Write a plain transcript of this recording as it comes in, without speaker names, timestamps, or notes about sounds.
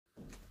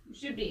You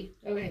should be.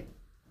 Okay.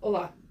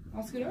 Hola.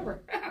 I'll scoot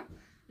over.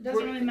 It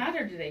doesn't really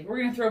matter today. We're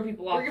gonna throw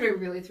people off. We're gonna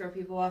really throw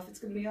people off. It's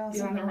gonna be awesome.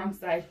 You're on the wrong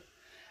side.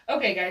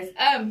 Okay, guys.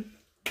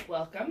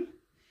 Welcome.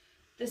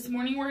 This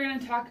morning we're gonna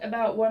talk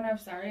about one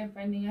of, sorry, I'm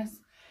finding us,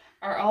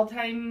 our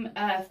all-time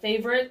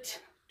favorite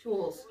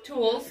tools.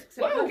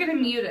 Except we're gonna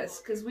mute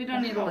us because we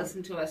don't need to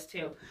listen to us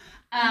too.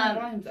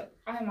 I'm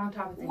on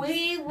top of things.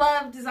 We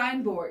love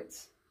design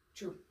boards.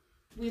 True.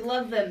 We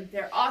love them.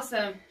 They're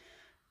awesome.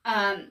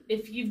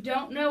 If you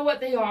don't know what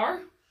they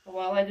are,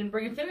 well, I didn't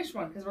bring a finished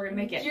one because we're gonna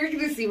make it. You're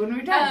gonna see when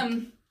we're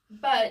done.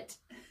 But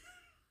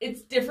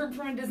it's different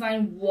from a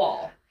design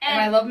wall.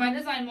 And I love my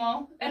design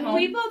wall at home.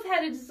 We both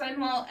had a design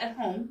wall at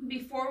home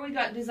before we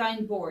got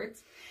design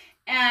boards.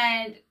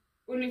 And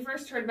when we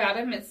first heard about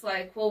them, it's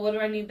like, well, what do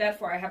I need that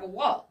for? I have a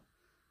wall.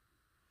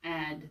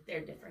 And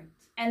they're different.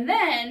 And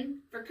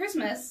then for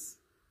Christmas,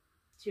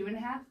 3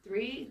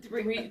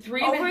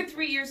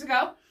 years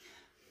ago,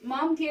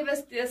 Mom gave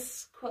us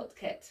this quilt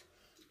kit.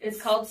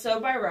 It's called Sew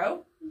by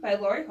Row by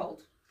Lori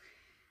Holt.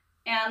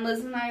 And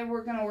Liz and I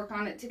were going to work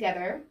on it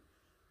together.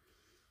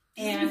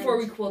 And before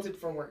we quilted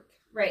for work.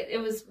 Right. It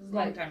was a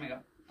long time ago.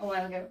 A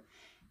while ago.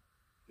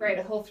 Right.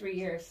 A whole 3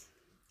 years.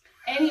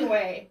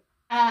 Anyway.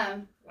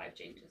 Life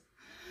changes.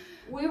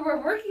 We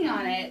were working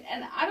on it.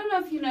 And I don't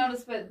know if you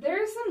noticed, but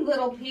there's some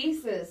little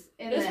pieces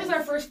in this. This was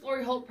our first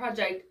Lori Holt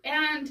project.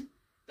 And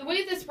the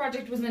way this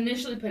project was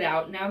initially put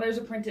out, now there's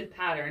a printed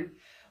pattern,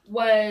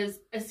 was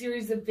a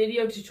series of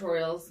video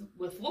tutorials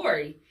with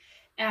Lori.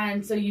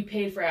 And so you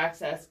paid for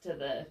access to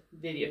the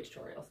video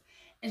tutorials.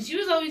 And she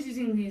was always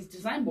using these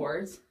design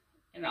boards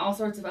and all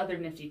sorts of other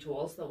nifty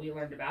tools that we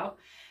learned about.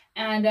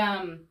 And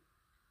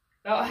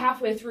about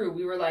halfway through,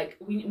 we were like,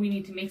 we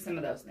need to make some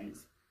of those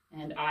things.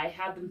 And I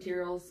had the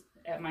materials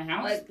at my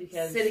house. Like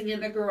because sitting in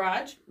the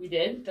garage. We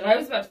did. That I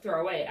was about to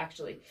throw away,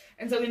 actually.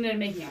 And so we ended up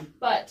making them.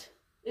 But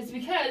it's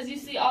because you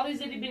see all these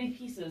itty-bitty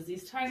pieces,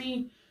 these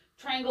tiny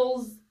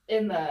triangles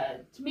in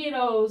the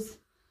tomatoes,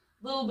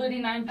 little bitty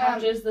 9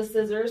 pouches, the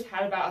scissors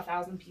had about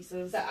 1,000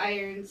 pieces. The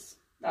irons.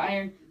 The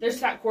iron. There's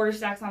fat quarter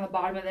stacks on the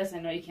bottom of this. I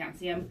know you can't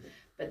see them,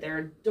 but they're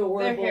adorable.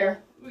 They're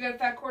here. We got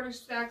fat quarter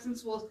stacks and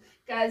swools.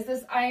 Guys,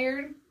 this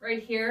iron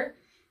right here,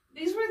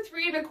 these were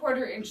 3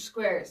 1/4 inch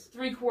squares.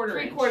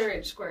 3/4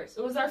 inch squares.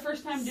 It was our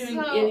first time doing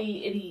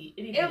itty.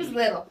 It was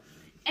little.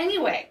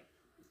 Anyway,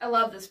 I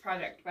love this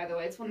project, by the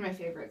way. It's one of my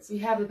favorites. We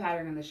have the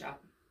pattern in the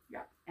shop.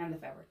 Yeah. And the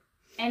fabric.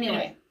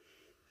 Anyway.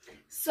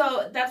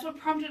 So that's what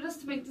prompted us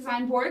to make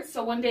design boards.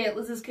 So one day at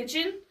Liz's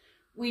kitchen,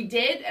 we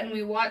did, and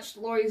we watched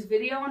Lori's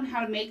video on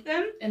how to make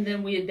them. And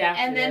then we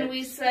adapted And then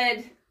we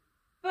said,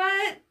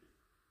 but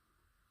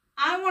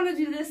I want to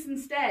do this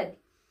instead.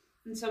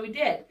 And so we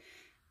did.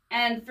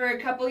 And for a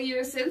couple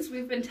years since,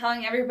 we've been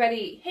telling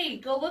everybody, hey,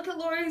 go look at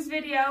Lori's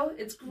video.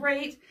 It's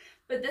great,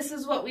 but this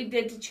is what we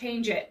did to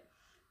change it.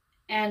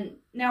 And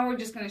now we're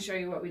just going to show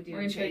you what we do. We're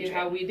going to show you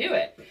how we do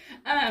it.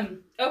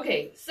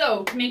 Okay,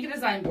 so to make a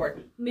design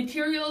board,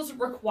 materials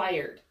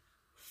required.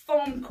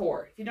 Foam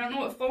core. If you don't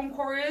know what foam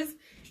core is,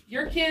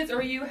 your kids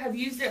or you have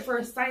used it for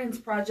a science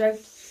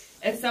project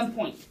at some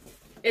point.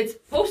 It's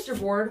poster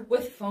board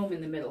with foam in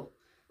the middle.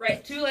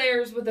 Right, 2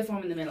 layers with the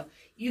foam in the middle.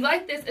 You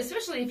like this,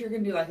 especially if you're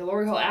going to do like a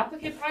Lori Holt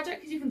applique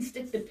project, because you can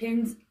stick the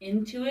pins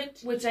into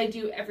it. Which I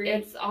do every day.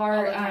 It's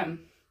our,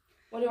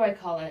 what do I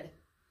call it?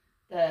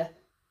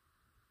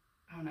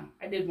 I don't know.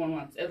 I did one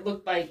once. It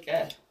looked like,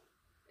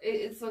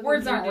 it's like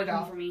words aren't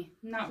working for me.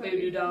 Not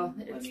voodoo doll.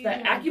 It's the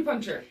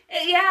acupuncture.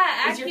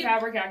 Yeah, it's your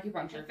fabric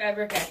acupuncture.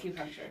 Fabric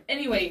acupuncture.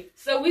 Anyway,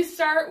 so we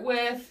start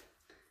with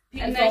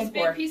a nice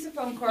big piece of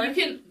foam core. You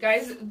can,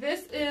 guys,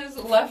 this is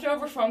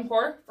leftover foam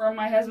core from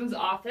my husband's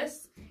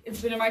office.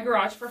 It's been in my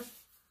garage for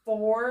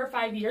 4 or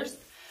 5 years.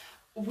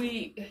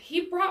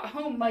 He brought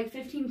home like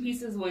 15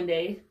 pieces one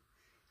day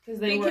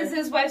because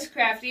his wife's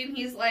crafty, and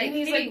he's like,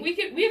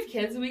 we have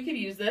kids and we could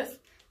use this.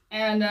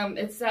 And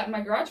it's sat in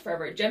my garage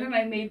forever. Jen and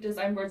I made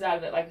design boards out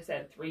of it, like I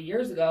said, 3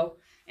 years ago.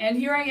 And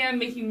here I am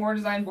making more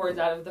design boards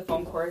out of the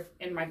foam core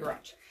in my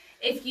garage.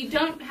 If you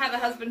don't have a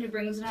husband who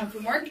brings it home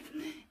from work,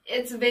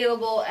 it's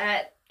available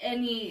at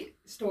any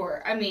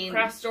store. I mean,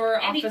 craft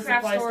store, office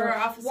supply store,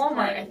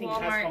 Walmart, I think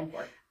has foam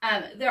core.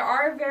 There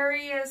are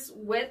various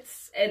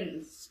widths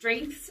and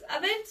strengths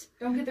of it.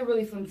 Don't get the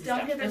really flimsy stuff.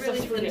 Don't get the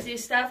really flimsy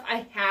stuff.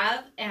 I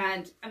have,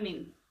 and I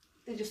mean,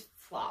 they just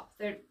flop.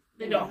 They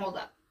don't hold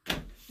up.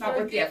 Not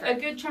worth the effort. A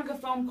good chunk of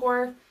foam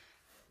core.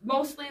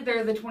 Mostly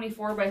they're the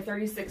 24 by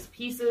 36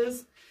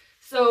 pieces.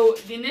 So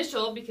the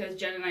initial, because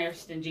Jen and I are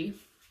stingy,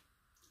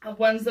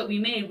 ones that we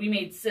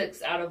made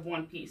 6 out of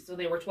 1 piece. So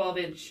they were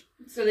 12-inch.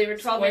 So they were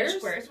 12-inch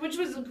squares, which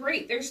was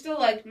great. They're still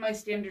like my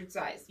standard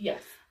size.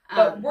 Yes.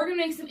 But we're going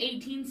to make some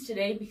 18s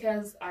today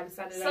because I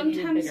decided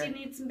sometimes you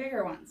need some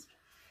bigger ones.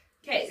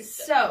 Okay,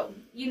 so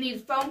you need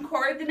foam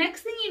core. The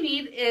next thing you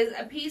need is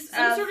a piece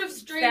of sort of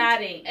straight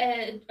batting.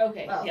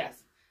 Okay, yes.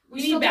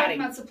 We need batting.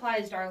 Talking about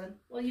supplies, darling.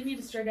 Well, you need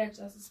a straight edge.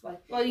 That's a supply.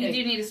 Well, you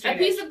do need a straight edge.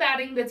 A piece of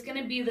batting that's going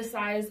to be the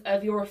size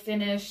of your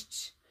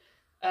finished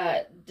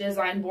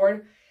design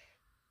board.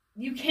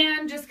 You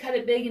can just cut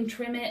it big and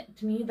trim it.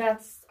 To me,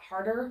 that's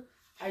harder.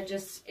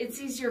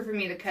 It's easier for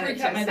me to cut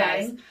my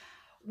batting.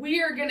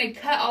 We are going to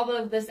cut all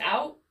of this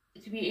out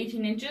to be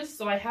 18 inches.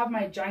 So I have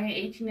my giant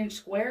 18-inch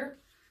square.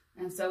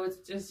 And so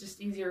it's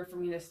just easier for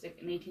me to stick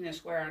an 18-inch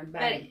square on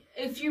batting.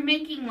 But if you're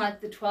making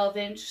like the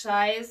 12-inch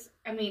size,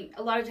 I mean,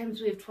 a lot of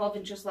times we have 12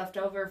 inches left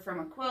over from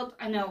a quilt.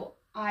 I know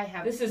I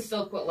have. This is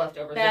still quilt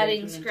leftovers.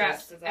 Batting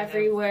scraps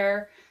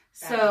everywhere.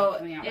 So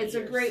it's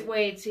a great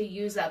way to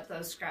use up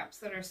those scraps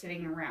that are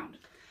sitting around.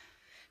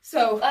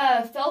 So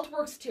felt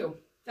works too.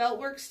 Felt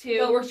works too.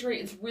 Felt works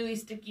great. It's really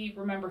sticky.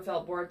 Remember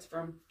felt boards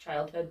from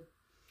childhood.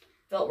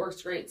 Felt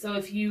works great. So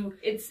if you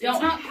it's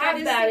not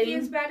have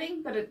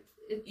batting, but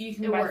you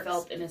can buy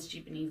felt and it's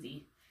cheap and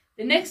easy.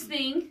 The next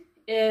thing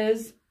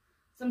is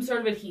some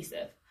sort of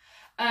adhesive.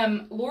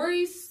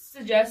 Lori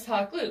suggests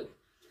hot glue.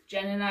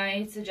 Jen and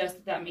I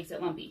suggest that makes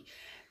it lumpy.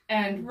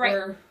 And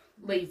we're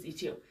lazy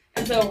too.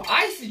 And so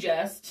I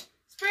suggest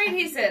spray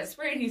adhesive.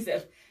 Spray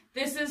adhesive.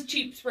 This is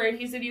cheap spray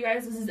adhesive, you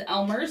guys. This is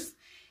Elmer's.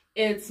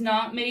 It's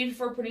not made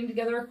for putting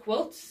together a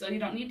quilt, so you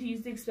don't need to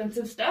use the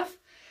expensive stuff.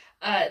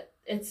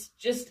 It's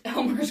just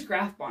Elmer's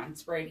Craft Bond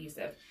spray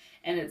adhesive.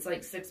 And it's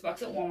like $6 at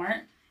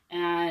Walmart.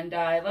 And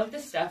I love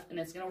this stuff, and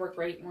it's going to work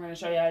great. And we're going to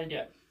show you how to do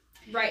it.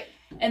 Right.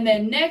 And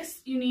then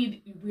next,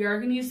 we are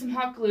going to use some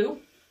hot glue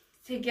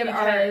to get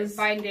our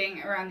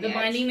binding around the edge. The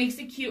binding makes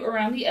it cute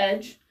around the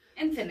edge.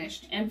 And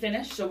finished.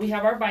 So we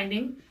have our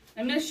binding.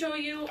 I'm going to show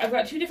you, I've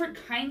got 2 different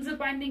kinds of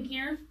binding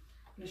here.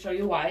 I'm going to show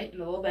you why in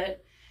a little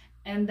bit.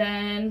 And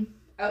then...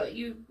 Oh,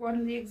 you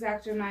wanted the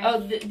X-Acto knife? Oh,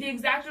 the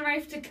X-Acto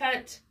knife to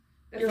cut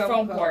your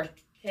foam core.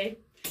 Okay.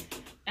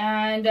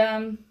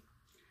 And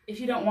if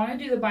you don't want to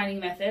do the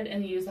binding method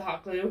and use the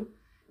hot glue,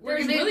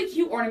 there's really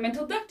cute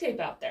ornamental duct tape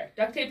out there.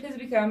 Duct tape has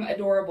become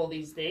adorable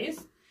these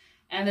days.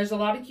 And there's a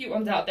lot of cute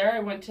ones out there. I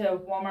went to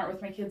Walmart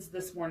with my kids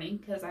this morning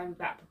because I'm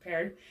that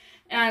prepared.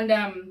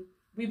 And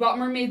we bought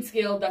mermaid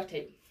scale duct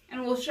tape.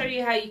 And we'll show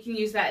you how you can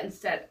use that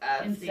instead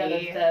of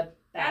the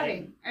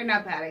batting. Or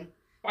not batting.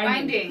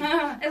 Binding.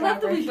 I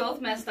love that we both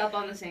messed up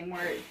on the same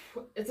word.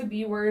 It's a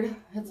B word.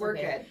 We're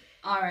good.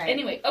 All right.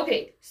 Anyway,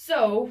 okay.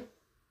 So,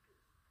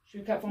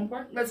 should we cut foam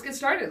core? Let's get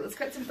started. Let's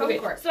cut some foam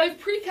core. So I've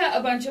pre-cut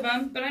a bunch of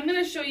them, but I'm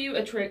going to show you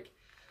a trick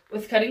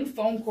with cutting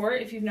foam core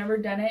if you've never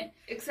done it.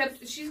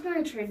 Except she's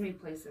going to trade me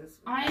places.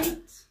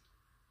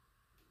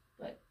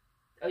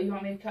 Oh, you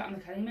want me to cut on the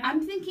cutting mat? I'm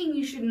thinking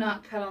you should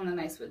not cut on the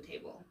nice wood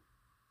table.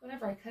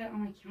 Whatever, I cut it on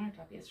my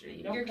countertop yesterday.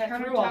 You don't Your cut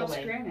through all the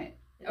way. Granite.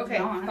 It's okay,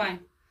 not. Fine.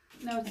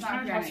 No, it's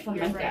not granite. From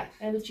You're right.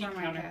 I have a cheap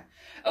counter.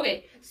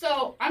 Okay,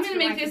 so I'm going to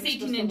make this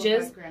 18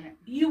 inches. Like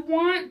you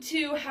want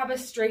to have a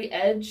straight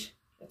edge.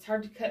 It's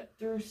hard to cut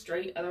through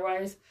straight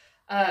otherwise.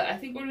 I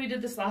think when we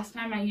did this last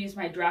time, I used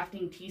my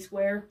drafting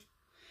T-square.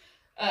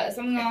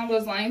 Something along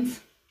those lines.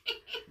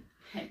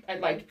 I'd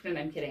like to pretend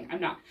I'm kidding. I'm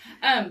not.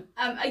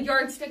 A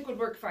yardstick would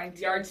work fine.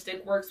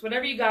 Yardstick works.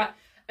 Whatever you got.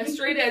 A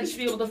straight edge to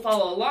be able to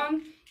follow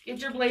along.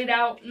 Get your blade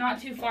out.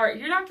 Not too far.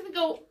 You're not going to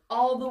go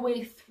all the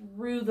way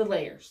through the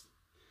layers.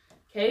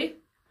 Okay?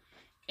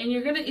 And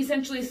you're going to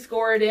essentially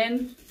score it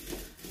in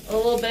a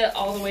little bit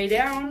all the way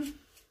down.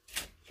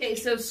 Okay,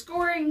 so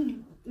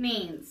scoring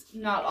means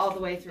not all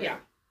the way through. Yeah.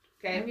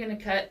 Okay. I'm going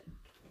to cut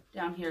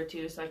down here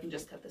too, so I can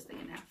just cut this thing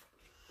in half.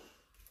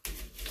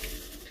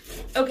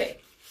 Okay.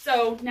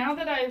 So now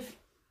that I've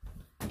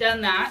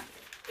done that,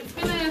 it's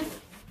going to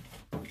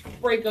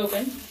break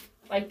open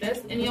like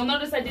this. And you'll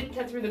notice I didn't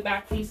cut through the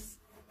back piece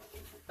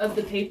of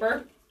the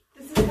paper.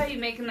 This is how you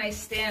make a nice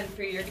stand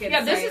for your kids'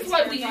 Yeah, this is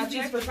why we use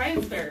these for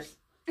science fairs.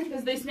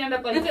 Because they stand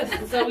up like this.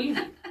 It's so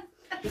easy.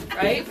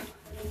 Right?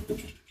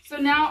 So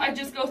now I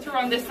just go through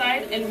on this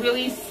side and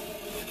really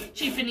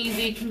cheap and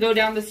easy can go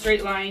down the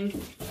straight line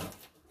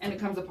and it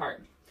comes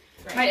apart.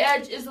 Right. My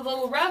edge is a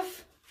little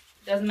rough.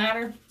 Doesn't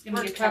matter. It's going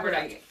to get covered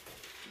up.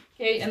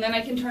 Okay, and then I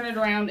can turn it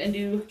around and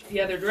do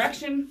the other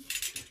direction.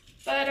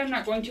 But I'm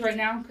not going to right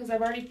now because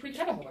I've already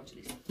pre-cut a whole bunch of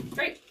these.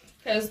 Great.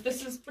 Because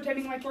this is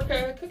pretending like we're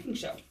a cooking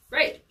show.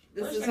 Right.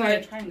 This is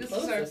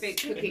our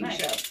big cooking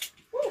show.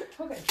 Woo,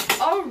 okay.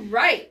 All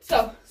right.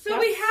 So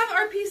we have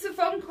our piece of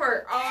foam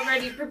core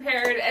already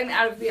prepared and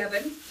out of the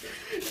oven.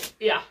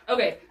 Yeah.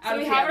 Okay. So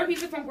we have our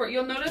piece of foam core.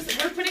 You'll notice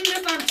we're putting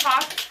this on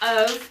top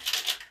of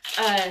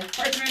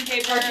parchment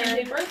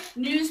paper,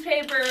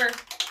 newspaper,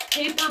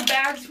 paper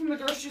bags from the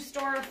grocery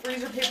store,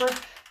 freezer paper.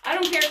 I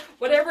don't care.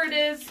 Whatever it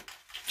is.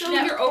 So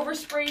your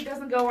overspray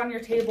doesn't go on your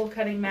table,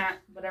 cutting mat,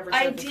 whatever.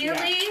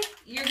 Ideally,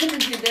 you're going to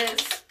do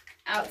this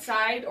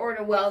outside or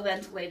in a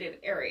well-ventilated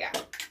area.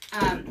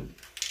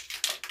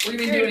 We're going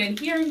to do it in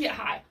here and get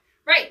high.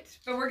 Right,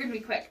 but we're going to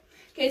be quick.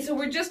 Okay, so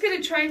we're just going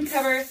to try and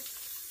cover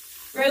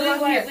really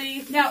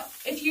lightly. Now,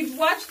 if you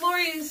watch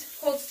Lori's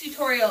Holt's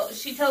tutorial,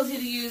 she tells you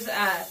to use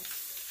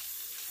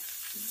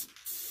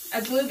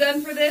a glue gun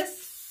for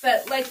this.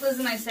 But like Liz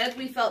and I said,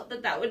 we felt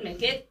that that would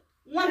make it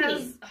lumpy.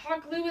 Because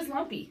hot glue is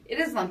lumpy. It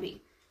is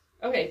lumpy.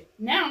 Okay,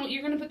 now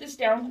you're going to put this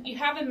down. You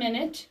have a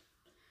minute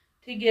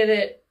to get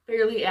it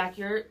fairly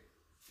accurate.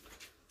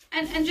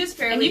 And just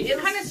fairly. And you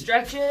can kind of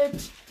stretch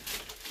it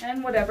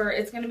and whatever.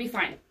 It's going to be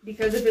fine.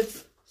 Because if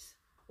it's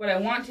what I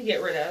want to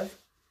get rid of,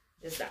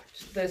 is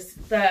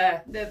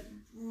that? The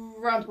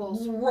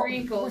rumples,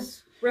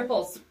 wrinkles,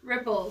 ripples,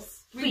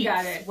 we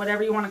got it.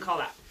 Whatever you want to call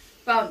that.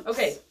 Bumps.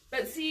 Okay,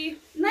 but see,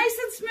 nice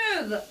and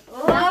smooth.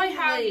 now I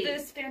have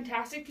this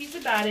fantastic piece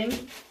of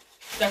batting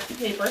stuck to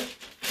paper.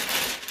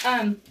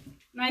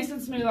 Nice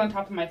and smooth on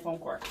top of my foam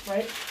core,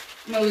 right?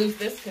 I'm gonna lose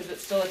this because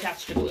it's still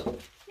attached to glue.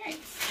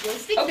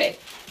 Nice. Okay,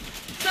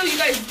 so you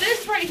guys,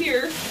 this right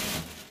here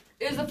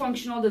is a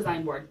functional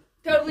design board.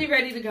 Totally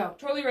ready to go.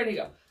 Totally ready to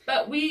go.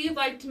 But we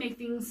like to make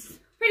things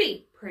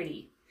pretty.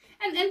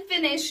 And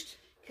finished.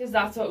 Because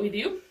that's what we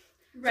do.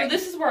 Right. So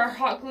this is where our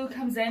hot glue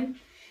comes in.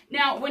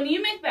 Now, when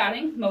you make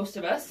batting, most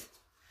of us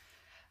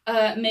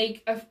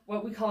make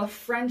what we call a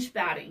French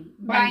batting.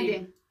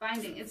 Binding.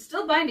 It's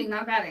still binding,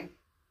 not batting.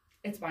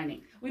 It's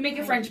binding. We make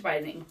a French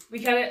binding. We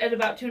cut it at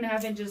about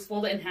 2.5 inches,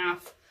 fold it in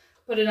half,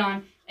 put it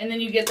on, and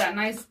then you get that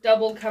nice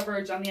double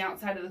coverage on the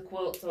outside of the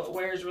quilt, so it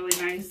wears really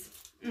nice.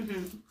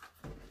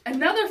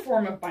 Another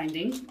form of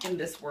binding in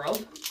this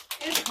world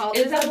is called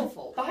a double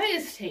fold.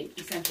 Bias tape,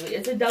 essentially.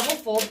 It's a double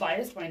fold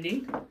bias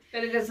binding.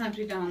 But it doesn't have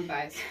to be done on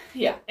bias.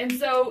 Yeah, and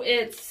so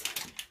it's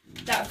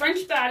that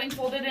French batting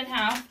folded in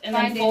half, and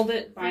then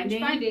folded binding.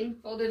 French binding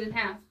folded in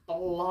half.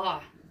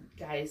 Blah,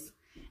 guys.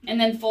 And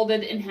then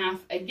folded in half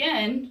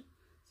again.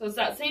 So it's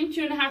that same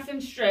 2.5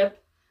 inch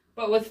strip,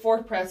 but with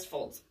 4 pressed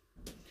folds.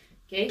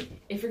 Okay,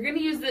 if you're going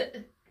to use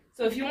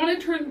so if you want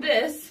to turn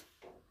this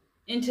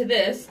into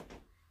this,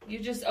 you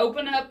just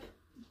open up,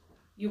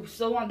 you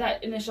still want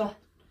that initial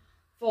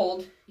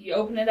fold, you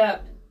open it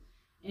up,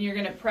 and you're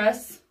going to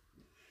press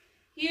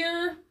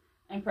here,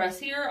 and press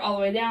here, all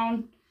the way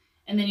down,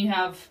 and then you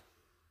have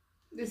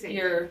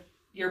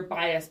your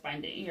bias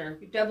binding, your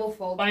double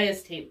fold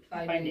bias tape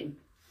binding.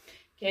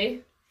 Okay,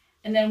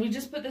 and then we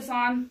just put this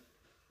on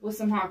with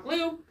some hot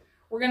glue.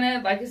 We're going to,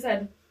 like I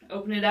said,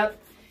 open it up,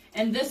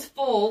 and this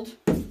fold,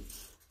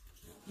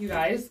 you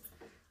guys,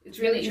 it's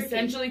really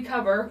essentially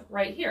cover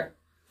right here.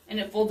 And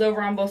it folds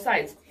over on both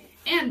sides.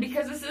 And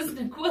because this isn't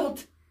a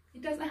quilt,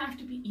 it doesn't have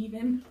to be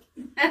even.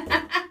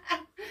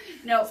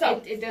 No,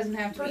 so it doesn't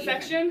have to be even.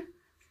 Perfection,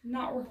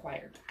 not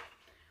required.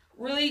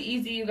 Really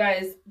easy, you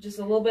guys. Just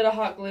a little bit of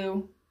hot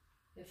glue.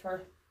 If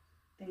her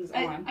thing's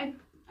on.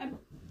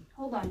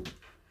 Hold on.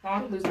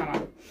 Hot glue's not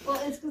on. Well,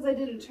 it's because I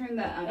didn't turn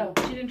the... oh,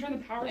 she didn't turn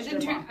the power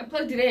strip on. I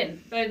plugged it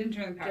in, but I didn't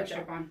turn the power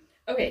strip on.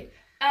 Okay.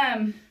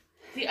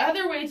 The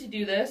other way to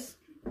do this...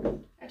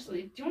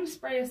 Actually, do you want to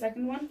spray a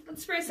second one?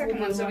 Let's spray a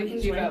second one so we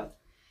can do both.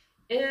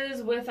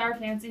 Is with our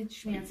fancy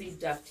schmancy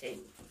duct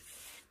tape.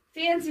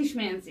 Fancy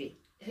schmancy.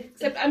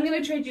 Except I'm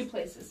going to trade you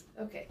places.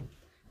 Okay.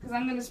 Because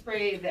I'm going to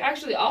spray that.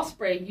 Actually, I'll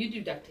spray. You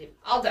do duct tape.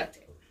 I'll duct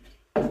tape.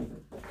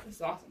 This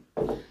is awesome.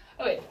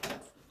 Okay.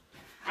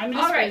 I'm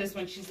going to spray this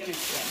one. She's going to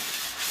explain.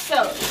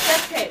 So,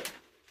 duct tape.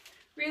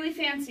 Really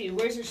fancy.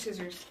 Where's your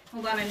scissors?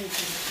 Hold on, I need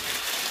scissors.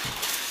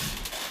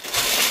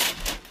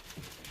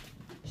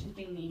 She's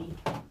being needy.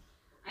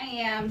 I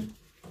am.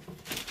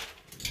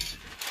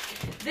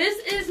 This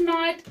is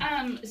not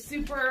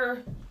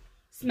super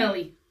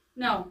smelly.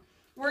 No.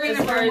 We're going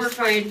to burn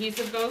spray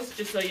adhesive goes,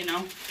 just so you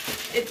know.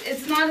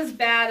 It's not as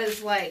bad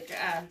as like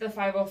the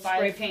 505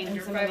 spray paint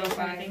or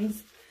 505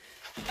 things.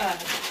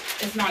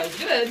 It's not as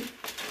good.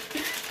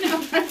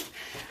 No.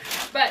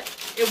 But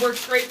it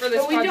works great for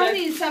this project. But we don't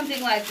need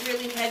something like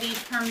really heavy,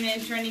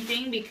 permanent or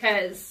anything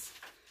because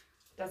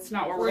that's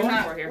not what we're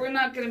going for here. We're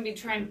not going to be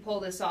trying to pull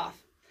this off.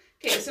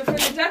 Okay, so for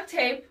the duct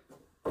tape,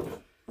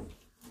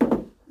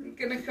 I'm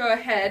going to go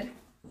ahead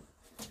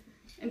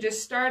and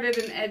just start at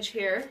an edge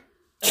here.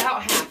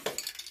 About half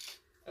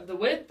of the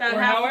width,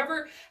 or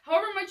however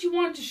much you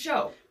want it to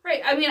show.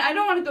 Right, I mean, I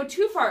don't want to go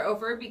too far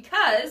over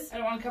because I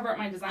don't want to cover up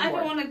my design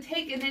board. I don't want to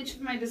take an inch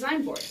of my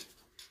design board.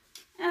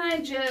 And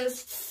I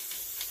just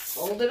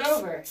fold it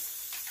over.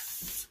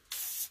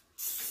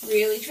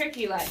 Really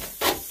tricky like.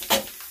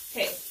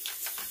 Okay.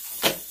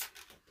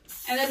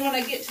 And then when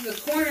I get to the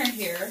corner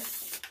here,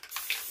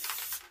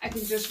 I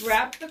can just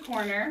wrap the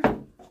corner.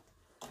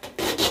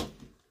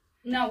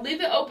 Now leave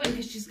it open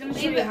because she's going to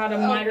show you how to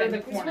miter the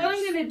corners. What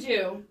I'm going to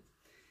do,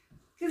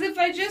 because if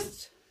I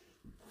just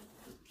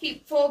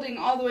keep folding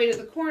all the way to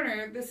the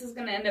corner, this is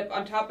going to end up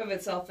on top of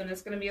itself and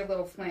it's going to be a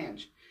little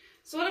flange.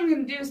 So what I'm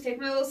going to do is take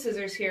my little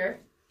scissors here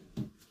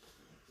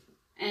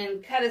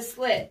and cut a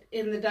slit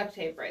in the duct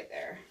tape right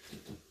there.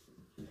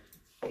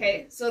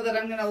 Okay, so that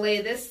I'm going to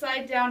lay this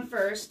side down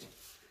first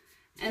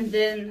and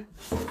then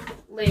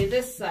lay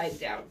this side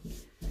down.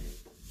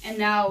 And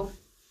now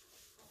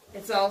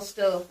it's all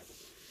still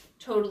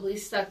totally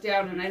stuck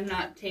down and I'm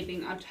not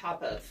taping on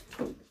top of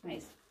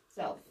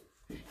myself.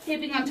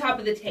 Taping on top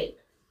of the tape.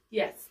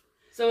 Yes.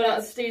 So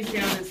it stays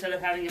down instead of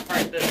having a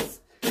part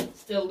that's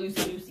still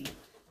loosey-goosey.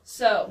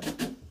 So,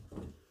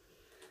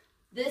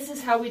 this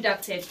is how we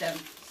duct tape them.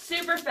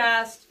 Super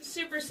fast,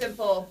 super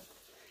simple,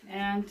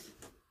 and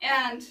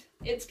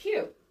it's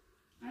cute.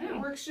 I know.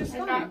 It works just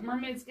fine. I got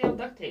mermaid scale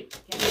duct tape.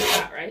 Can't do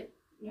that, right?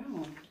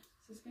 No. Is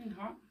this getting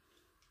hot?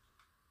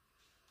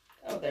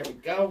 Oh, there we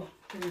go.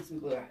 Getting some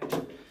glue out.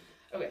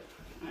 Okay.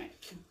 All right.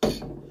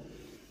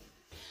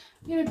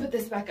 I'm going to put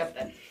this back up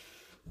then.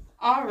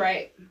 All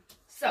right.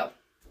 So,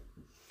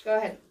 go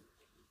ahead.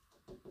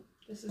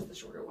 This is the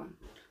shorter one.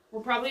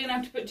 We're probably going to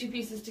have to put 2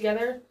 pieces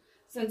together.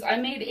 Since I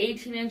made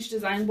 18-inch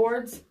design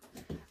boards,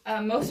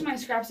 most of my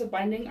scraps of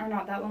binding are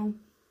not that long.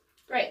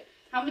 Great.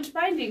 How much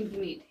binding do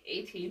you need?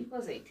 18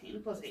 plus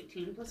 18 plus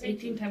 18 plus 18.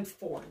 18 times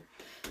 4.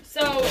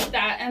 So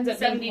that ends up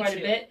being quite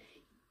a bit.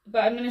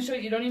 But I'm going to show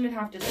you don't even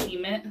have to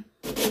seam it.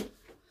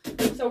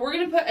 So we're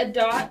going to put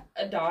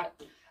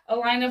a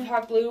line of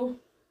hot glue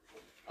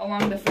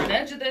along the front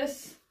edge of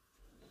this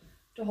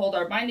to hold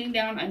our binding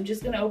down. I'm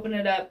just going to open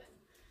it up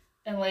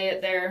and lay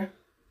it there.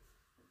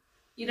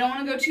 You don't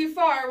want to go too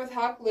far with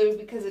hot glue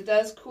because it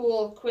does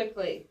cool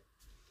quickly.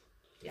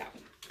 Yeah.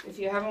 If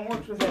you haven't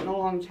worked with it in a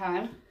long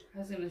time. I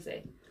was going to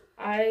say,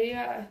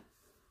 I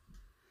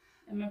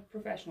am a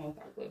professional with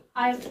hot glue.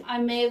 I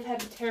may have had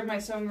to tear my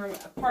sewing room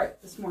apart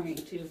this morning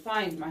to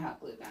find my hot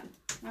glue gun.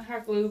 My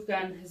hot glue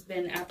gun has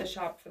been at the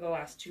shop for the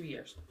last 2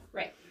 years.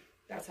 Right.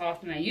 That's how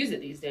often I use it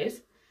these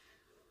days.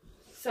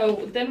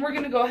 So then we're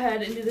going to go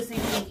ahead and do the same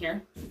thing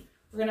here.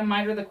 We're going to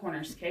miter the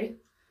corners, okay?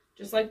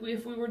 Just like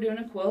if we were doing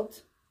a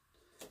quilt.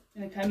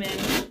 I'm going to come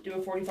in, do a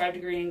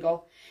 45-degree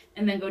angle,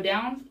 and then go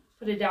down,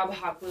 put a dab of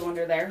hot glue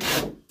under there.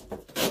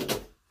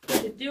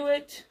 To do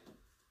it,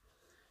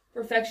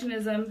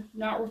 perfectionism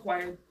not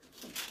required.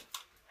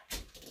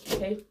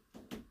 Okay?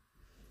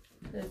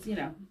 Because, you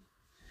know,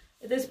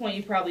 at this point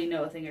you probably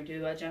know a thing or two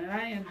about Jen and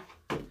I,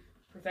 and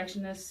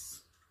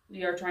perfectionists,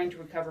 we are trying to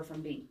recover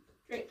from being.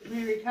 Great.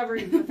 We're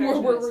recovering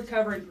perfectionists. We're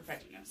recovering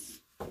perfectionists.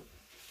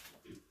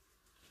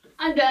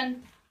 I'm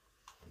done.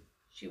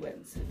 She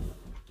wins.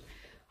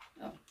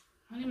 Oh,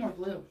 I need more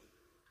glue.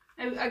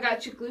 I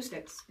got you glue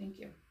sticks. Thank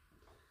you.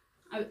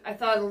 I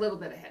thought a little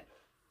bit ahead.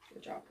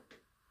 Good job.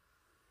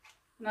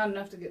 Not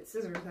enough to get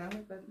scissors out,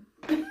 but...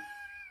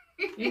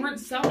 You weren't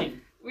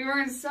sewing. We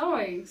weren't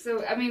sewing.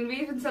 So, I mean, we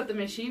even set the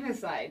machine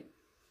aside.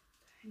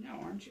 I know.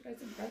 Aren't you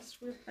guys impressed?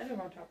 We're kind of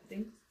on top of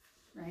things.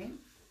 Right?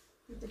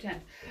 We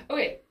pretend.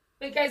 Okay.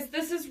 But guys,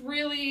 this is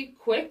really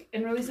quick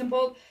and really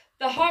simple.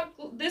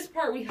 This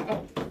part we have...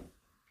 Oh,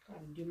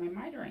 gotta do my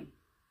mitering.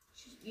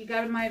 You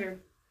got a miter.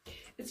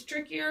 It's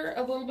trickier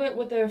a little bit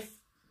with the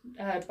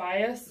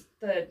bias,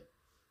 the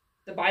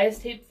bias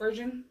tape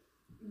version.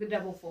 The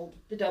double fold.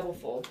 The double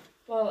fold.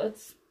 Well,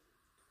 it's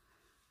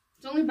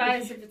only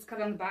bias if it's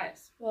cut on the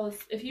bias. Well,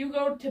 if you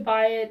go to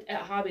buy it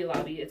at Hobby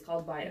Lobby, it's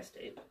called bias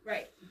tape.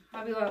 Right.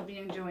 Hobby Lobby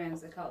and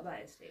Joann's, they call it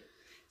bias tape.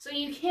 So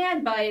you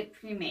can buy it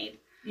pre-made.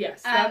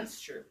 Yes,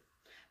 that's true.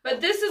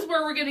 But this is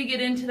where we're going to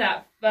get into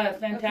that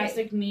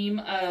fantastic meme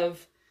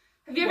of...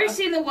 Have you ever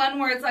seen the one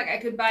where it's like I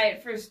could buy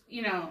it for,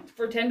 you know...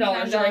 For $10,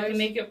 or I can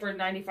make it for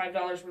 $95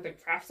 worth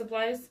of craft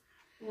supplies?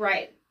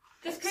 Right.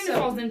 This kind of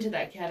falls into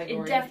that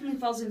category. It definitely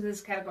falls into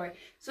this category.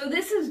 So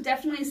this is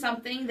definitely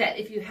something that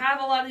if you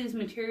have a lot of these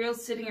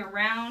materials sitting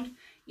around,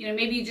 you know,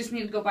 maybe you just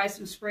need to go buy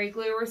some spray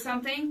glue or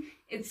something,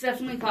 it's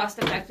definitely cost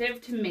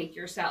effective to make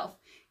yourself.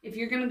 If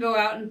you're going to go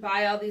out and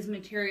buy all these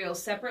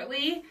materials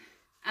separately...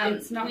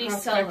 it's not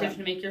cost effective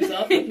to make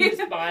yourself. You can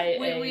just buy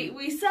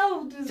we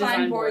sell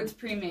design boards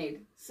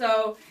pre-made.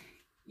 So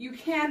you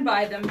can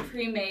buy them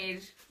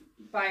pre-made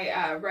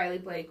by Riley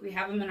Blake. We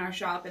have them in our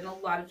shop in a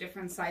lot of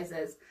different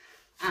sizes.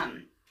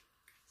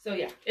 So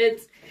yeah,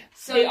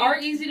 they are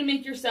easy to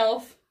make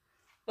yourself,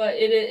 but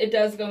it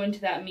does go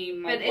into that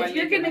meme. But if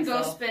you're going to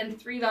go spend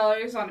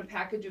 $3 on a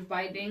package of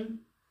binding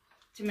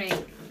to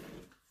make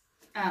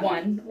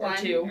one or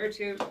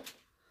two,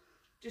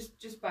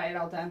 just buy it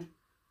all done.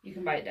 You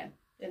can buy it done.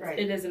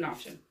 It is an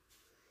option.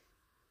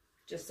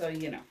 Just so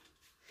you know.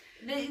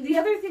 The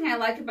other thing I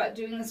like about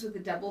doing this with the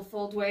double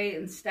fold way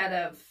instead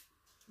of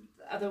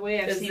the other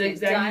way I've seen it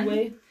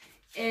done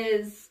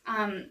is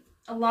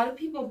a lot of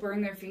people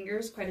burn their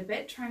fingers quite a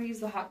bit trying to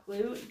use the hot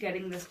glue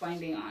getting this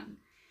binding on.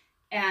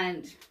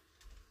 And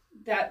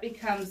that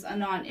becomes a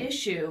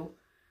non-issue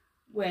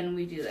when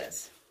we do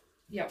this.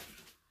 Yep.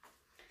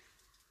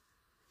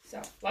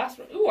 So, last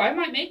one. Ooh, I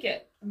might make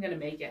it. I'm going to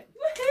make it.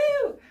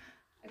 Woohoo!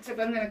 Except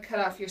I'm going to cut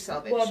off your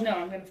selvage. Well, no,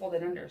 I'm going to fold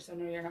it under, so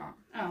no, you're not.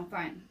 Oh,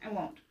 fine. I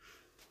won't.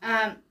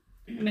 I'm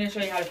going to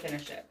show you how to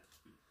finish it.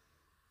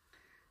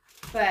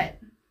 But,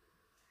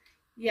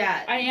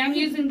 yeah. I am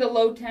using the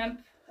low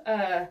temp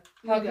hot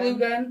glue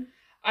gun.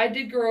 I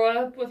did grow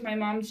up with my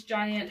mom's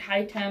giant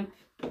high temp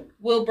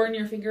will burn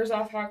your fingers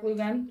off hot glue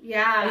gun.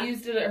 Yeah. I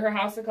used it at her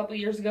house a couple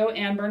years ago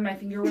and burned my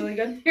finger really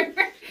good.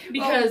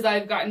 Because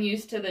I've gotten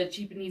used to the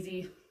cheap and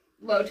easy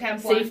low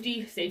temp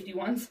safety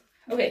ones.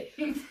 Okay,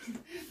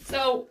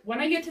 so when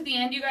I get to the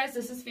end, you guys,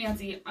 this is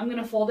fancy. I'm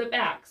going to fold it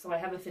back so I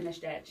have a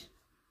finished edge.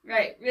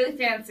 Right, really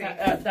fancy.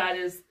 That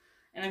is,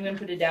 and I'm going to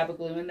put a dab of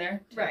glue in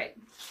there.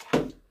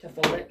 To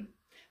fold it.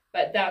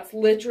 But that's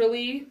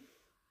literally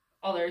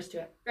all there is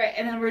to it. Right,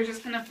 and then we're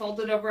just going to fold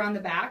it over on the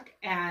back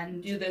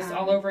and do this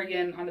all over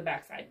again on the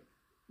back side.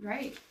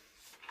 Right.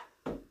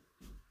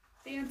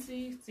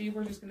 Fancy. See,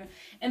 we're just going to,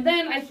 and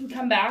then I can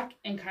come back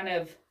and kind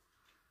of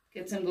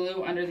get some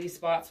glue under these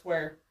spots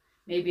where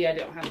maybe I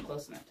don't have it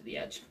close enough to the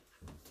edge.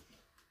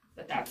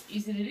 But that's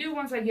easy to do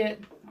once I get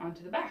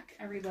onto the back.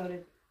 I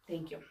reloaded.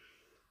 Thank you.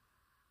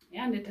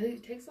 And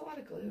it takes a lot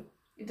of glue.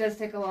 It does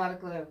take a lot of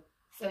glue.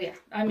 So yeah,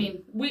 I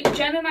mean,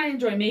 Jen and I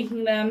enjoy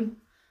making them.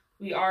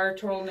 We are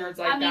total nerds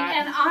like that.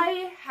 And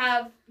I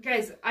have,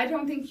 guys, I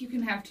don't think you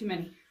can have too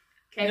many.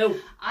 Okay? No.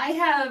 I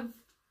have,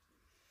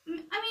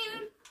 maybe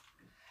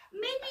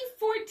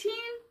 14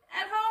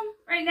 at home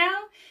right now.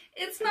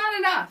 It's not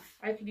enough.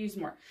 I could use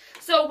more.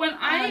 So when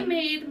I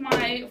made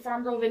my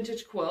Farm Girl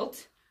Vintage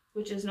quilt,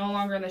 which is no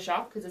longer in the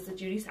shop because it's at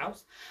Judy's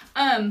house,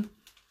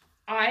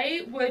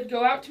 I would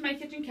go out to my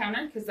kitchen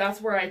counter because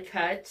that's where I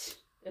cut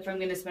if I'm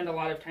going to spend a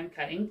lot of time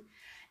cutting.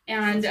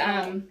 And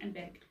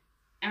big.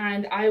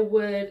 And I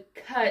would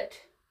cut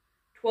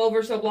 12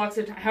 or so blocks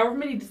at a time, however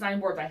many design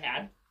boards I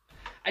had.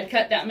 I'd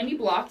cut that many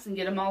blocks and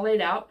get them all laid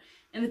out.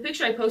 And the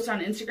picture I posted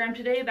on Instagram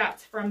today,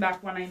 that's from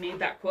back when I made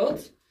that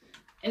quilt.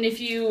 And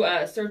if you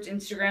search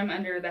Instagram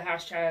under the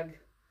hashtag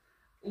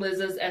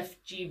Liz's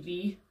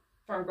FGV,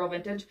 Farm Girl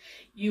Vintage,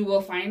 you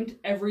will find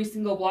every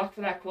single block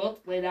for that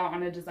quilt laid out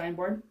on a design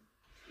board.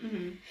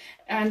 Mm-hmm.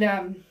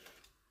 And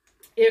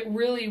it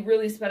really,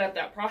 really sped up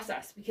that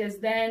process because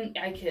then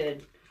I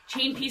could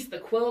chain piece the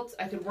quilts.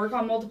 I could work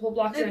on multiple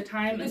blocks at a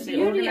time and stay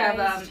organized. The beauty of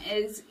them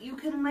is you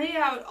can lay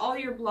out all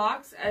your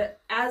blocks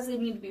as they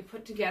need to be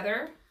put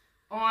together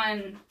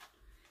on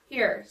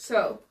here.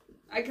 So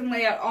I can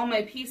lay out all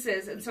my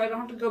pieces, and so I don't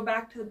have to go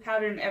back to the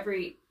pattern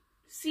every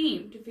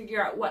seam to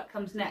figure out what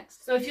comes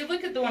next. So if you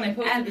look at the one I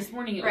posted this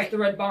morning, it was the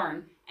red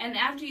barn. And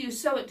after you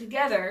sew it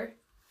together,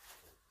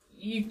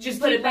 you just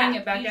put it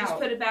back out. You just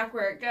put it back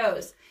where it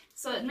goes.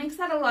 So it makes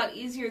that a lot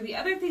easier. The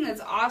other thing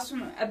that's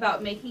awesome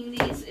about making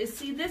these is,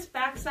 see this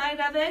back side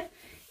of it?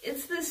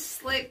 It's this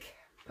slick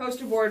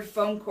poster board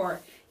foam core.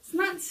 It's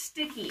not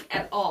sticky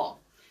at all.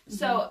 Mm-hmm.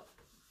 So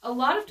a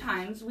lot of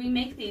times we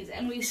make these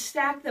and we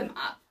stack them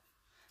up.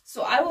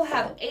 So I will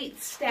have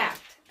 8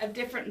 stacked of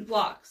different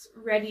blocks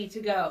ready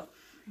to go.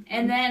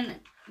 And then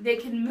they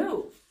can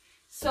move.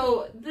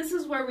 So this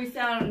is where we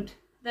found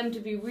them to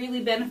be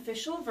really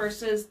beneficial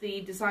versus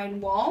the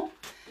design wall.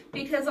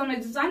 Because on a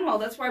design wall,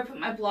 that's where I put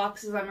my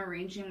blocks as I'm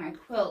arranging my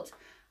quilt.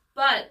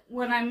 But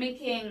when I'm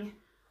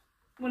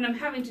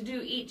having to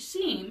do each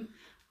seam,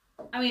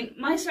 I mean,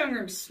 my sewing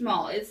room's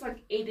small. It's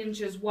like 8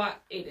 inches wide.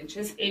 8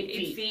 inches?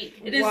 8 feet.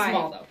 It is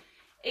small, though.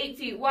 8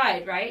 feet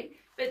wide, right?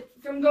 But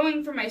from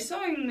going from my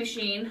sewing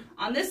machine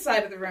on this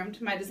side of the room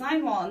to my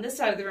design wall on this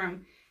side of the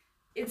room,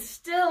 it's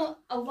still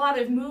a lot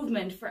of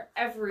movement for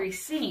every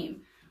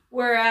seam.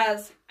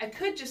 Whereas I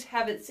could just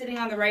have it sitting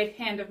on the right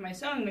hand of my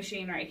sewing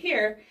machine right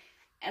here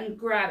and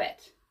grab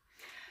it.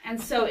 And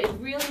so it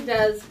really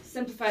does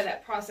simplify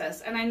that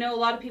process. And I know a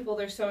lot of people,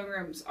 their sewing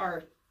rooms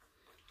are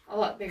a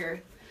lot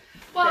bigger.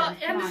 Well,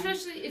 and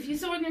especially if you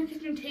sew on your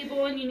kitchen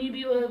table and you need to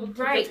be able to put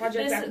the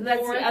project back and forth.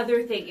 That's the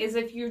other thing, is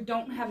if you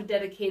don't have a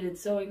dedicated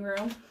sewing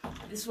room,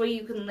 this way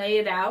you can lay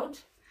it out.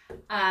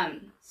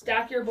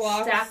 Stack your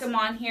blocks. Stack them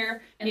on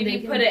here. And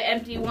maybe put an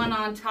empty one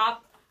on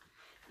top.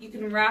 You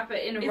can wrap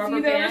it in a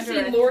rubber band. If you've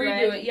ever seen Lori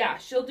do it, yeah,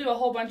 she'll do a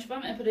whole bunch of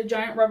them and put a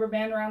giant rubber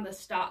band around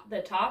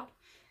the top,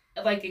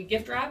 like a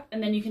gift wrap,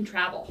 and then you can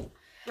travel.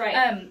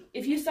 Right.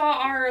 If you saw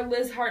our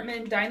Liz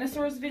Hartman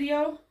dinosaurs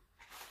video,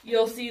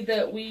 you'll see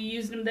that we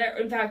used them there.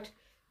 In fact,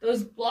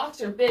 those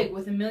blocks are big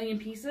with 1 million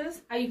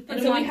pieces. And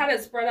so we had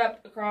it spread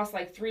up across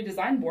like 3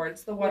 design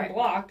boards, the one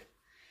block,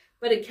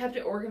 but it kept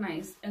it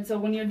organized. And so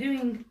when you're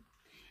doing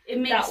it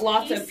makes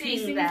lots of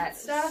piecing that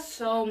stuff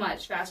so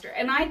much faster.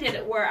 And I did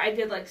it where I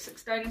did like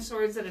 6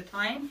 dinosaurs at a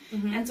time,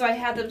 and so I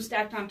had them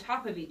stacked on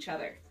top of each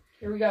other.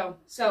 Here we go.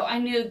 So I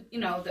knew,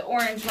 the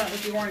orange went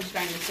with the orange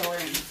dinosaur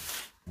and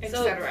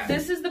etc. So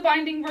this is the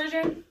binding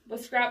version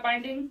with scrap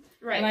binding.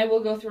 Right. And I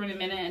will go through in a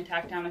minute and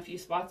tack down a few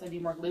spots. I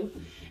need more glue.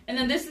 And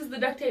then this is the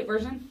duct tape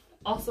version.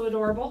 Also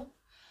adorable.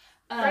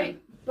 Right.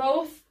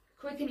 Both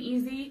quick and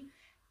easy.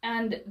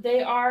 And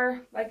they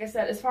are, like I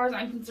said, as far as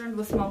I'm concerned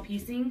with small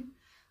piecing,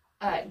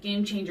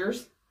 game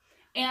changers.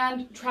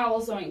 And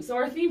travel sewing. So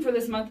our theme for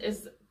this month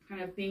is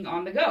kind of being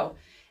on the go.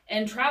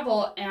 And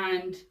travel,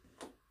 and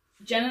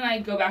Jen and I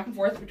go back and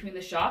forth between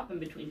the shop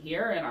and between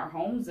here and our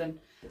homes. And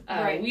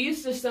we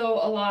used to sew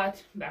a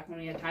lot, back when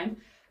we had time,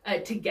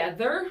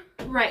 together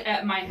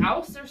at my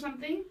house or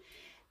something.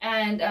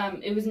 And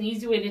it was an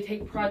easy way to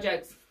take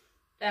projects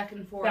back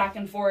and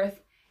forth.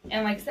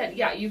 And like I said,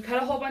 yeah, you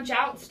cut a whole bunch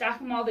out, stack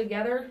them all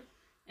together,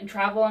 and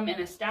travel them in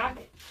a stack.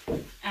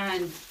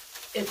 And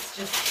it's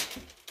just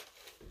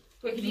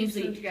quick and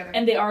easy.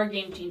 And they are a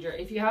game changer.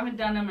 If you haven't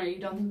done them or you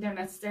don't think they're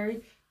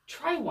necessary,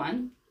 try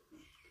one.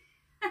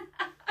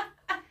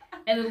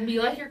 And it'll be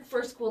like your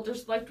first quilter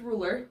select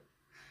ruler.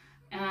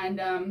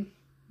 And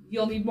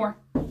you'll need more.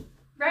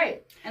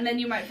 Right. And then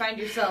you might find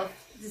yourself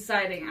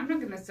deciding, I'm not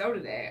going to sew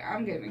today.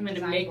 I'm going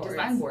to make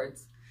design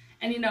boards.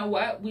 And you know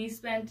what? We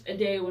spent a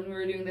day when we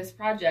were doing this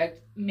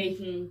project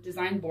making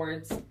design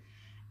boards.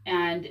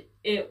 And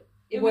it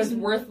was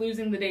worth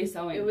losing the day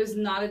sewing. It was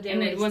not a day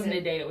wasted. And it wasn't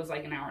a day. It was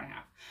like an hour and a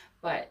half.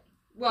 But,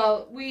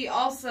 well, we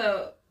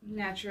also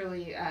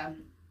naturally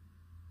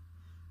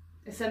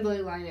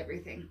assembly line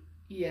everything.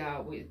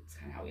 Yeah, it's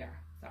kind of how we are.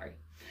 Sorry.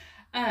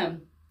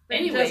 But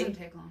anyway, it doesn't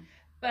take long.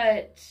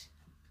 But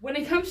when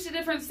it comes to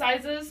different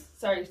sizes,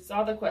 sorry,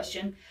 saw the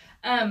question.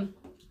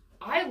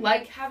 I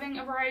like having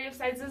a variety of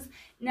sizes.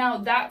 Now,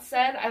 that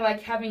said, I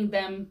like having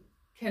them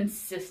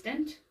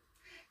consistent.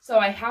 So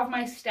I have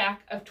my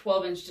stack of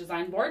 12-inch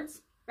design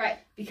boards. Right.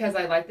 Because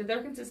I like that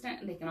they're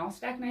consistent and they can all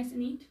stack nice and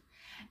neat.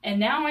 And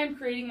now I'm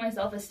creating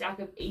myself a stack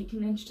of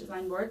 18-inch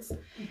design boards.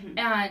 Mm-hmm.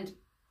 And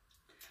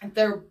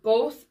they're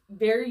both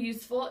very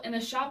useful. In the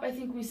shop, I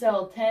think we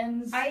sell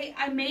 10s.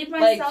 I made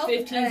myself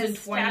like 15s and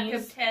 20s. Stack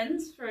of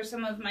 10s for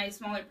some of my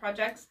smaller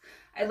projects.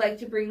 I like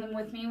to bring them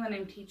with me when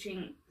I'm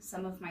teaching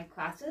some of my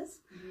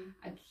classes. Mm-hmm.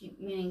 I keep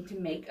meaning to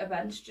make a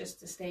bunch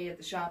just to stay at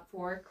the shop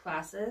for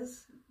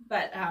classes.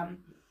 But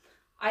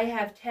I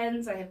have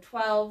 10s, I have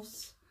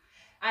 12s.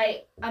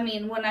 I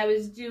mean, when I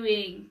was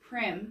doing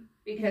Prim,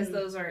 because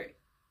those are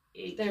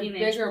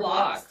 18-inch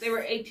blocks, they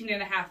were 18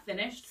 and a half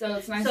finished. So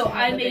it's nice. So to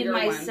have I made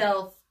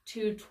myself one.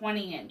 2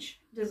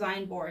 20-inch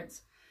design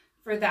boards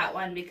for that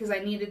one because I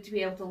needed to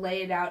be able to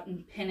lay it out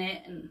and pin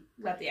it and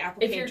let the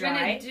applique dry. If you're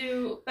gonna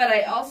do, but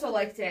I also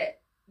like to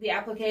the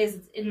applique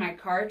is in my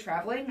car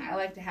traveling. I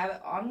like to have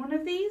it on one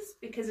of these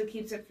because it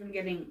keeps it from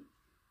getting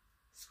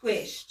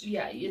squished.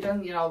 Yeah, it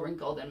doesn't get all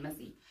wrinkled and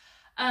messy.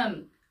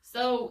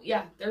 So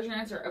yeah, there's your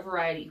answer. A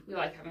variety. We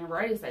like having a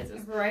variety of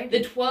sizes. A variety.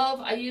 The 12,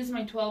 I use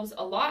my 12s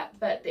a lot,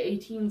 but the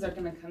 18s are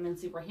gonna come in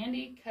super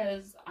handy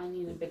because I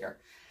need a bigger.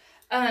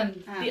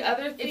 The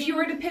other thing, if you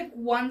were to pick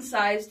one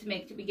size to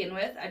make to begin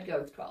with, I'd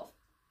go with 12.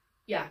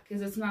 Yeah,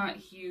 because it's not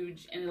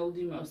huge and it'll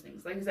do most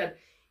things. Like I said,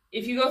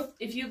 if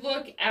you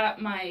look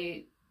at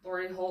my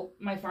Lori Holt,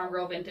 my Farm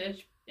Girl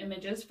Vintage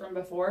images from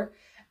before,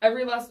 I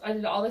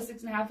did all the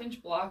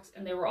 6.5-inch blocks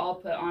and they were all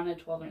put on a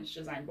 12-inch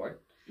design board.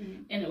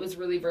 Mm-hmm. And it was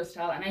really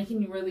versatile and I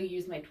can really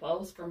use my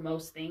 12s for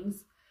most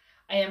things.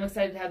 I am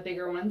excited to have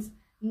bigger ones.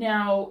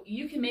 Now,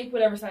 you can make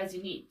whatever size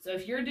you need. So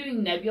if you're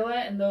doing Nebula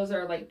and those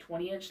are like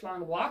 20-inch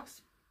long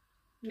blocks,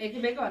 make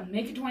a big one.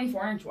 Make a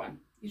 24-inch one.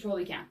 You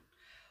totally can.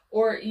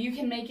 Or you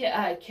can make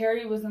it,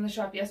 Carrie was in the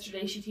shop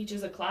yesterday. She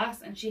teaches a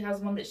class and she has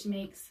one that she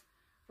makes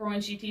for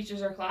when she teaches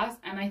her class.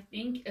 And I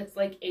think it's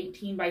like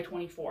 18 by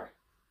 24.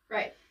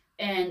 Right.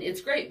 And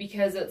it's great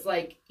because it's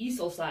like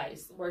easel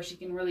size where she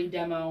can really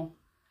demo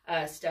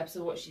steps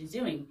of what she's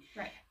doing.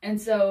 Right. And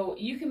so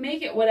you can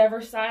make it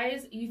whatever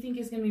size you think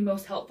is going to be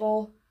most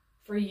helpful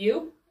for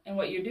you and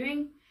what you're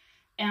doing.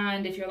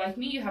 And if you're like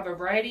me, you have a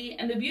variety.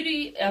 And the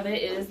beauty of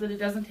it is that it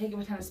doesn't take up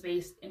a ton of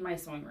space in my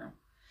sewing room.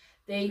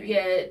 They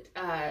get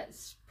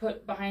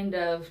put behind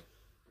my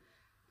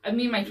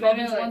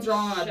 12-inch ones are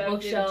all on a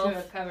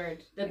bookshelf.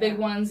 The big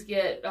ones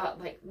get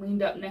like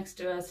leaned up next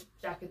to a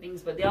stack of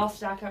things, but they all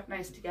stack up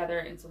nice together,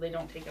 and so they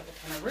don't take up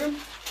a ton of room.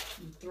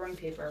 I'm throwing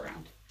paper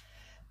around.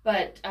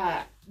 But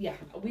yeah,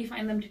 we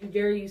find them to be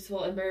very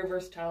useful and very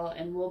versatile,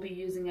 and we'll be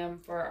using them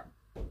for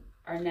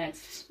our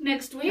next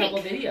week couple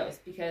videos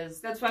because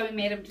that's why we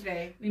made them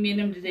today. We made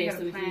them today so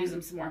we can use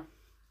them some more.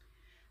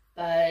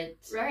 But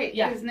right,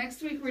 yeah, because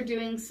next week we're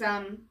doing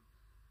some.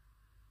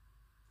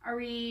 Are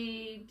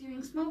we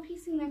doing small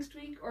piecing next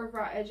week or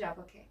raw edge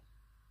applique?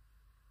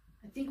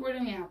 I think we're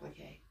doing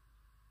applique.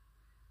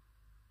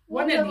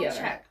 One or the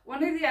other.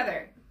 One or the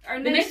other. Our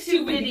next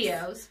 2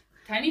 videos.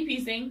 Tiny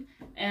piecing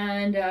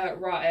and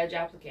raw edge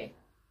applique.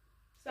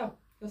 So,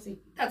 you'll see.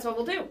 That's what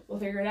we'll do. We'll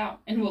figure it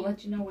out and we'll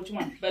let you know which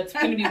one. But it's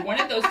going to be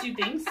one of those 2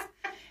 things.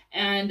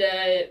 And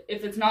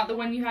if it's not the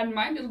one you had in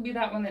mind, it'll be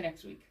that one the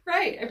next week.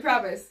 Right, I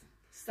promise.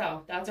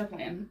 So, that's our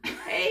plan.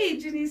 Hey,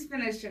 Jenny's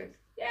finished it.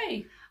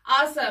 Yay.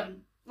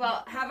 Awesome.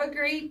 Well, have a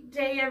great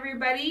day,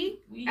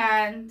 everybody.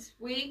 Weekend.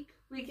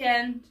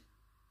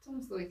 It's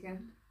almost the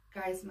weekend.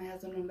 Guys, my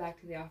husband went back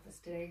to the office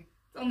today.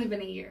 It's only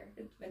been a year.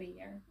 It's been a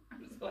year.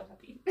 I'm so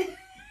happy.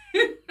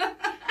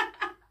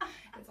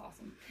 It's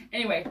awesome.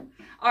 Anyway,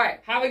 all right.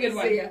 Have a good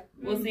one. See ya.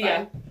 We'll see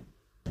ya.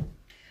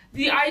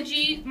 The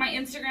IG, my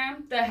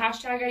Instagram, the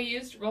hashtag I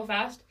used real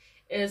fast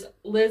is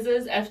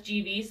Liz's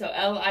FGV. So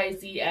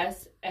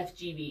LIZS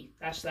FGV.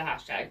 That's the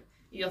hashtag.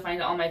 You'll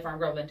find all my Farm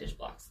Girl Vintage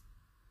blocks.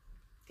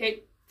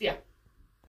 Okay. See ya.